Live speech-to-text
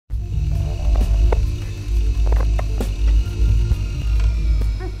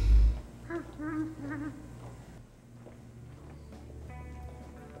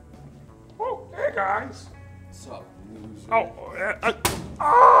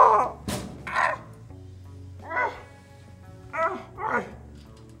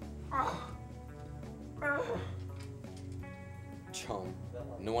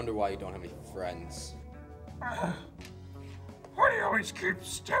you don't have any friends. Why do you always keep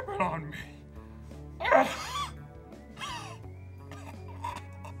stepping on me?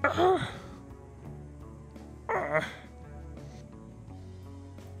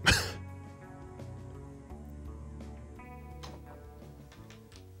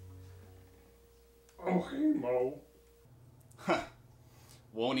 Oh, hey, Mo.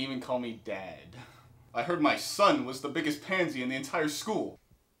 Won't even call me Dad. I heard my son was the biggest pansy in the entire school.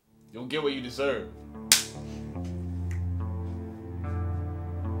 You'll get what you deserve.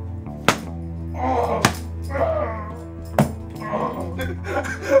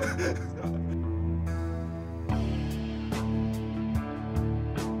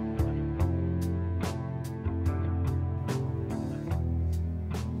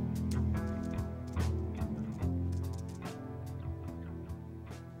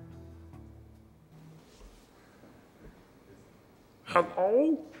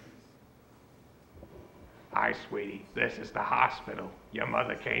 Hello? Hi, sweetie. This is the hospital. Your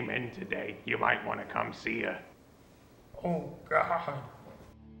mother came in today. You might want to come see her. Oh, God.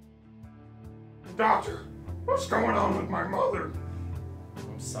 Doctor, what's going on with my mother?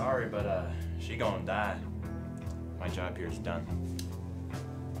 I'm sorry, but she gonna die. My job here is done.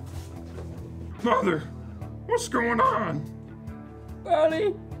 Mother, what's going on?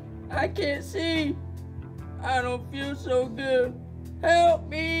 Buddy, I can't see. I don't feel so good. Help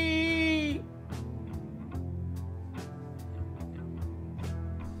me!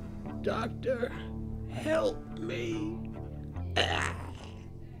 Doctor, help me.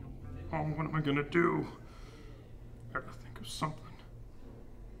 Oh, what am I gonna do? I gotta think of something.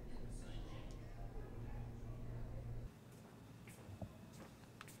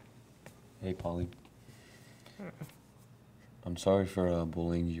 Hey, Polly. I'm sorry for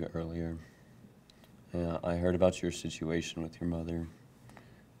bullying you earlier. I heard about your situation with your mother,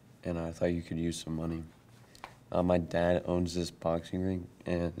 and I thought you could use some money. My dad owns this boxing ring,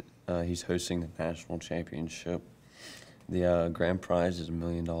 and he's hosting the national championship. The grand prize is $1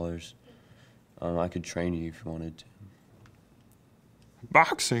 million. I could train you if you wanted to.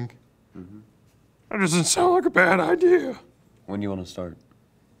 Boxing? That doesn't sound like a bad idea. When do you want to start?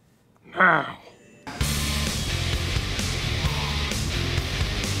 Now.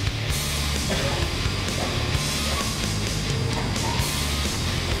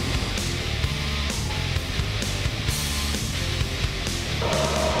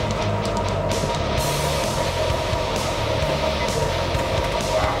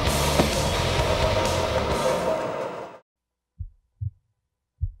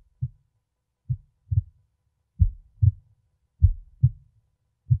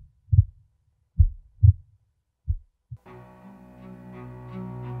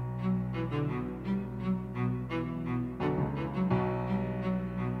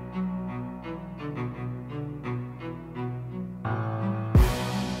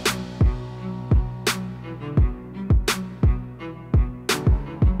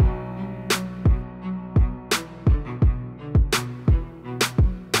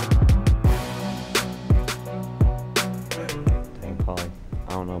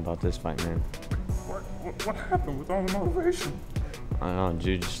 About this fight, man. What happened with all the motivation? I don't know,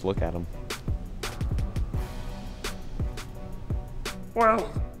 dude, just look at him.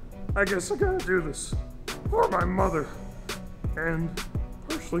 Well, I guess I gotta do this. For my mother. And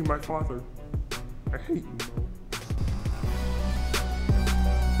partially my father. I hate you.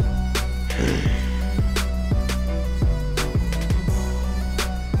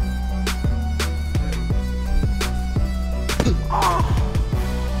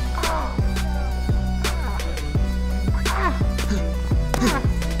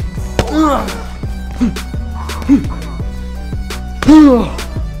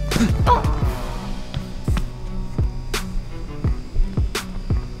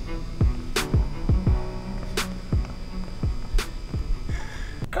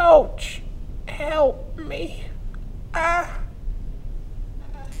 Coach, help me.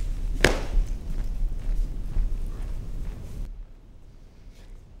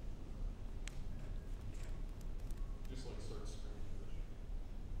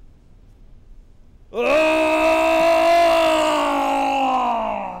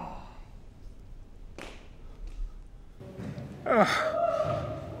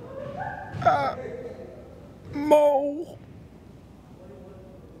 Mo.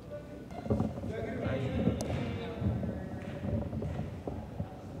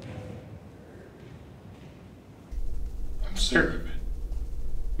 I'm sick of it.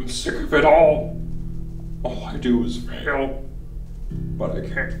 I'm sick of it all. All I do is fail, but I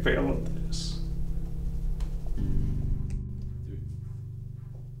can't fail at this.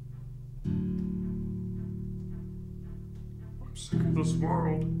 this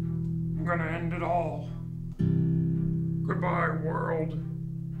world, I'm gonna end it all. Goodbye, world.